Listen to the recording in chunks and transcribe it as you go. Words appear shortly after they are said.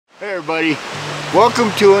Hey everybody,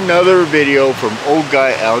 welcome to another video from Old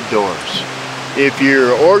Guy Outdoors. If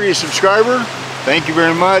you're already a subscriber, thank you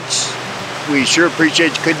very much. We sure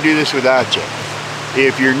appreciate you. Couldn't do this without you.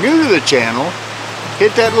 If you're new to the channel,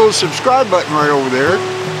 hit that little subscribe button right over there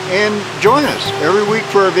and join us every week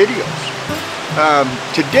for our videos.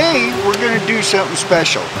 Today we're going to do something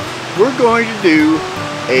special. We're going to do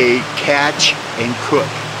a catch and cook.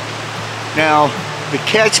 Now the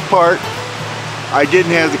catch part, I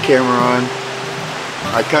didn't have the camera on.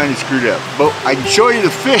 I kind of screwed up. But I can show you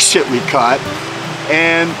the fish that we caught.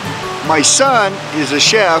 And my son is a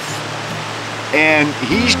chef, and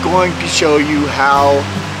he's going to show you how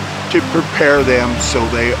to prepare them so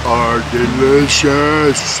they are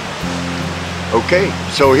delicious. Okay,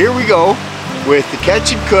 so here we go with the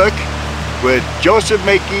catch and cook with Joseph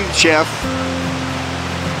Mackey, the chef,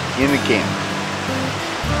 in the camp.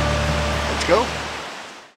 Let's go.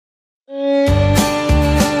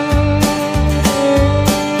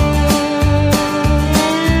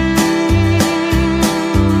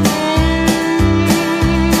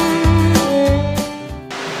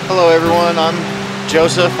 Hello everyone, I'm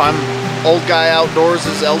Joseph. I'm Old Guy Outdoors'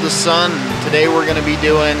 eldest son. Today we're going to be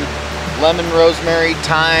doing lemon, rosemary,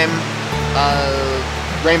 thyme,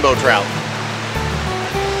 rainbow trout.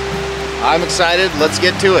 I'm excited. Let's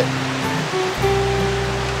get to it.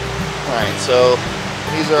 Alright, so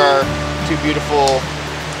these are our two beautiful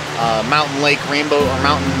mountain lake rainbow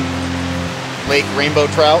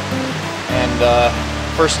trout. And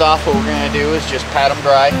first off, what we're going to do is just pat them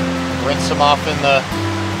dry, rinse them off in the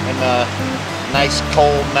nice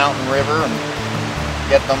cold mountain river and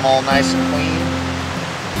get them all nice and clean.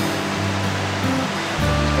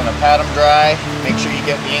 Just gonna pat them dry. Make sure you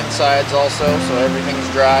get the insides also so everything's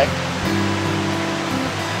dry.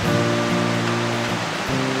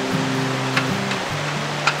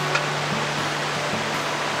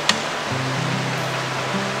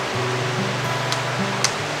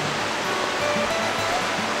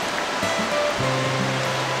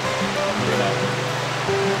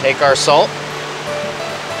 Take our salt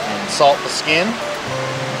and salt the skin.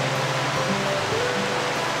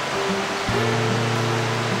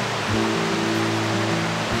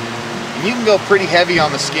 And you can go pretty heavy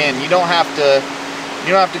on the skin. You don't have to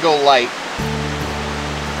go light,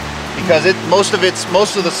 because most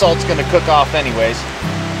of the salt's going to cook off anyways.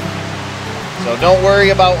 So don't worry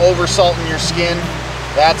about over salting your skin.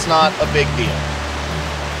 That's not a big deal.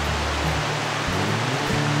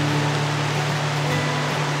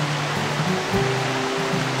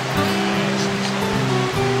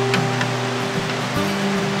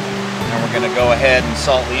 We're going to go ahead and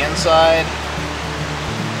salt the inside.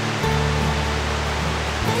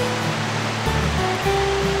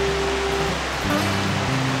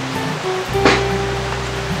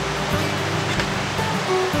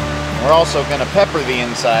 We're also going to pepper the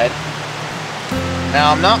inside.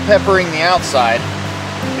 Now I'm not peppering the outside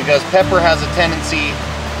because pepper has a tendency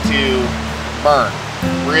to burn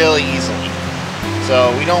really easily.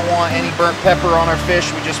 So we don't want any burnt pepper on our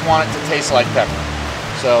fish, we just want it to taste like pepper.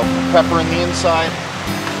 So pepper in the inside,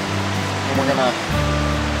 and we're gonna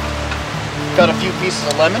cut a few pieces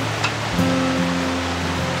of lemon.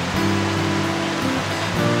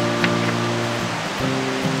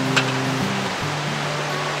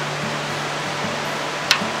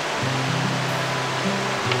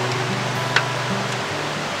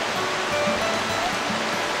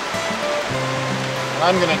 And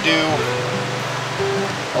I'm gonna do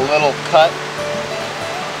a little cut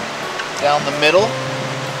down the middle.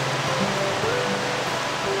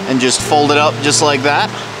 And just fold it up just like that,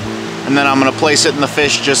 and then I'm going to place it in the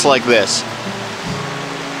fish just like this. Do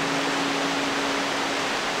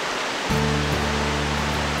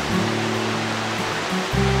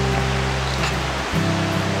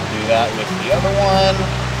that with the other one.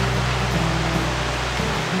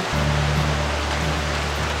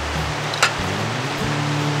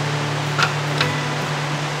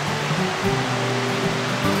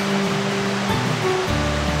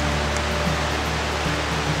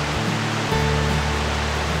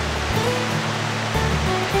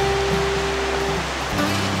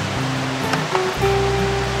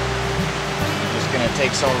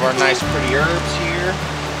 Take some of our nice pretty herbs here.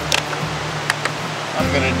 I'm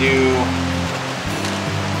going to do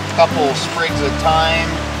a couple sprigs of thyme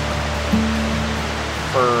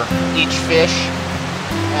for each fish,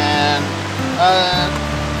 and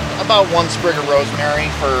about one sprig of rosemary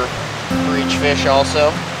for each fish also.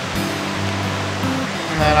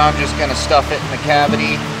 And then I'm just going to stuff it in the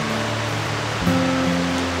cavity.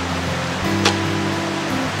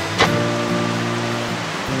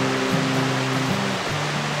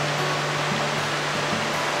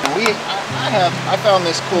 I found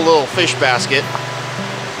this cool little fish basket.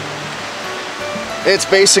 It's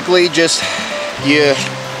basically just it's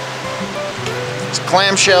a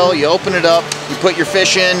clamshell, you open it up, you put your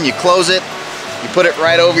fish in, you close it, you put it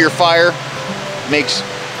right over your fire. Makes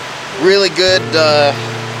really good,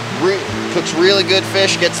 cooks really good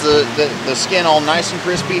fish, gets the skin all nice and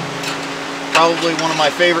crispy. Probably one of my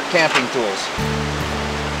favorite camping tools.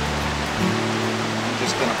 I'm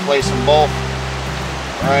just gonna place them both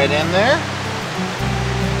right in there.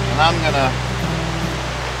 And I'm gonna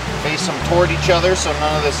face them toward each other so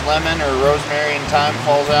none of this lemon or rosemary and thyme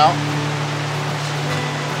falls out.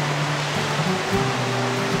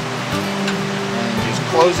 And just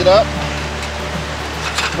close it up.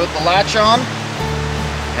 Put the latch on,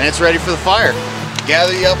 and it's ready for the fire.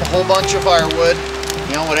 Gather you up a whole bunch of firewood,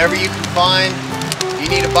 you know, whatever you can find. If you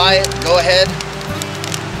need to buy it, go ahead.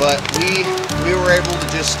 But we were able to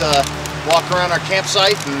just walk around our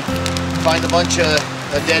campsite and find a bunch of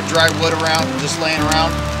dead dry wood around, just laying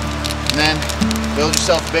around, and then build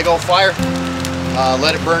yourself a big old fire.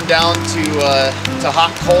 Let it burn down to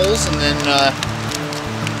hot coals, and then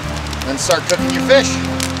start cooking your fish.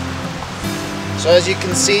 So as you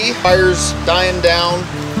can see, fire's dying down.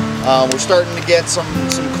 We're starting to get some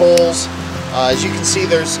coals. As you can see,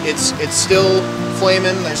 it's still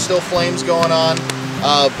flaming. There's still flames going on.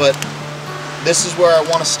 But this is where I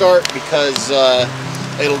want to start because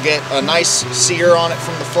it'll get a nice sear on it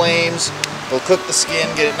from the flames. It'll cook the skin,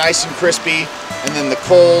 get it nice and crispy, and then the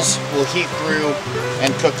coals will heat through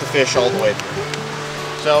and cook the fish all the way through.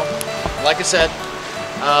 So, like I said,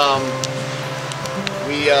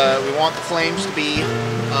 we want the flames to be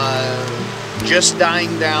just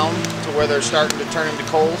dying down to where they're starting to turn into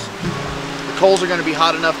coals. The coals are going to be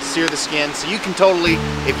hot enough to sear the skin, so you can totally,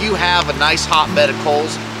 if you have a nice hot bed of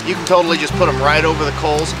coals, you can totally just put them right over the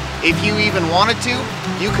coals. If you even wanted to,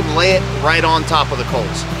 you can lay it right on top of the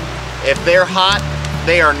coals. If they're hot,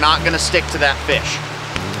 they are not going to stick to that fish.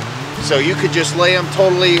 So you could just lay them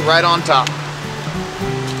totally right on top.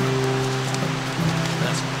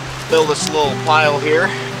 Let's build this little pile here,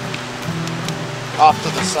 off to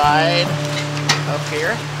the side, up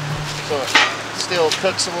here, so it still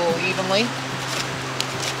cooks a little evenly.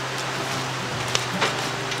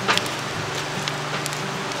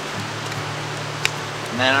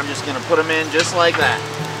 And then I'm just going to put them in just like that.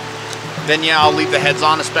 Then yeah, I'll leave the heads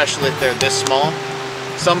on, especially if they're this small.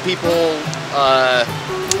 Some people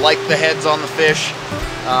like the heads on the fish.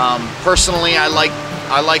 Personally, I like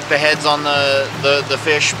the heads on the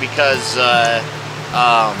fish because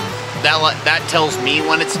that tells me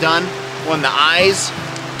when it's done. When the eyes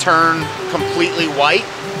turn completely white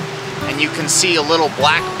and you can see a little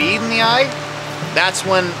black bead in the eye, that's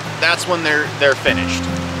when they're finished.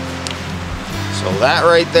 So that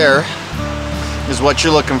right there is what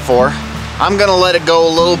you're looking for. I'm gonna let it go a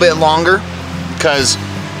little bit longer because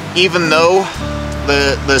even though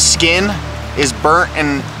the skin is burnt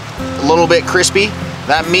and a little bit crispy,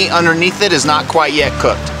 that meat underneath it is not quite yet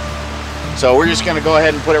cooked. So we're just gonna go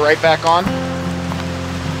ahead and put it right back on.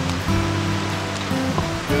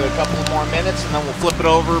 Do a couple more minutes and then we'll flip it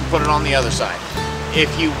over and put it on the other side.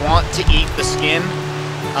 If you want to eat the skin,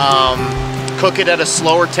 cook it at a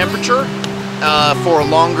slower temperature for a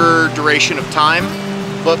longer duration of time.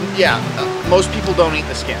 But yeah, most people don't eat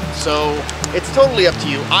the skin, so it's totally up to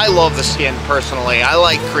you. I love the skin personally. I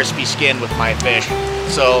like crispy skin with my fish,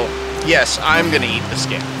 so yes, I'm gonna eat the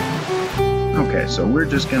skin. Okay, so we're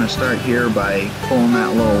just gonna start here by pulling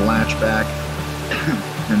that little latch back,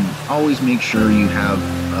 and always make sure you have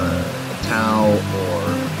a towel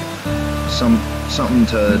or something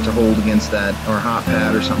to hold against that, or a hot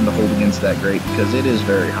pad or something to hold against that grate, because it is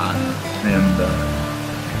very hot. And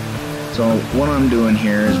so what I'm doing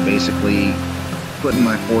here is basically putting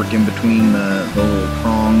my fork in between the little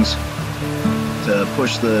prongs to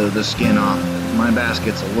push the skin off. My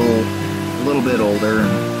basket's a little bit older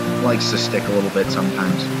and likes to stick a little bit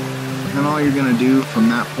sometimes. And all you're gonna do from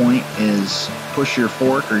that point is push your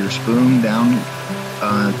fork or your spoon down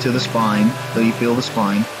to the spine till you feel the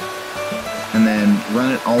spine, and then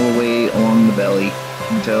run it all the way along the belly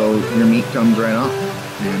until your meat comes right off.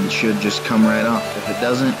 And it should just come right off. If it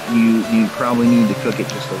doesn't, you probably need to cook it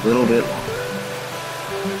just a little bit longer.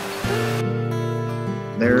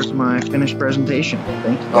 There's my finished presentation.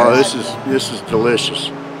 Thank you guys. Oh, this is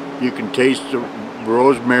delicious. You can taste the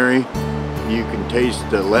rosemary, you can taste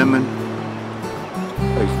the lemon.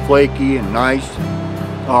 It's flaky and nice.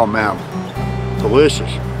 Oh man,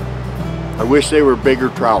 delicious. I wish they were bigger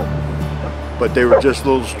trout, but they were just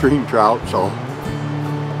little stream trout, so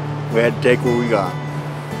we had to take what we got.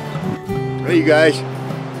 Hey you guys,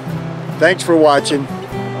 thanks for watching.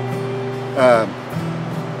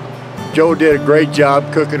 Joe did a great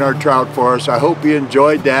job cooking our trout for us. I hope you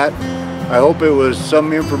enjoyed that. I hope it was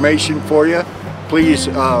some information for you. Please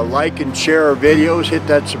like and share our videos, hit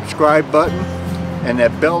that subscribe button and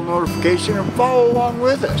that bell notification, and follow along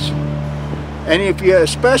with us. And if you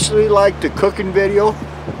especially like the cooking video,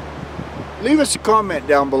 leave us a comment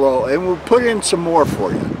down below and we'll put in some more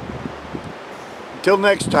for you. Until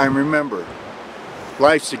next time, remember,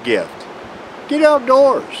 life's a gift. Get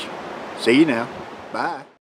outdoors. See you now. Bye.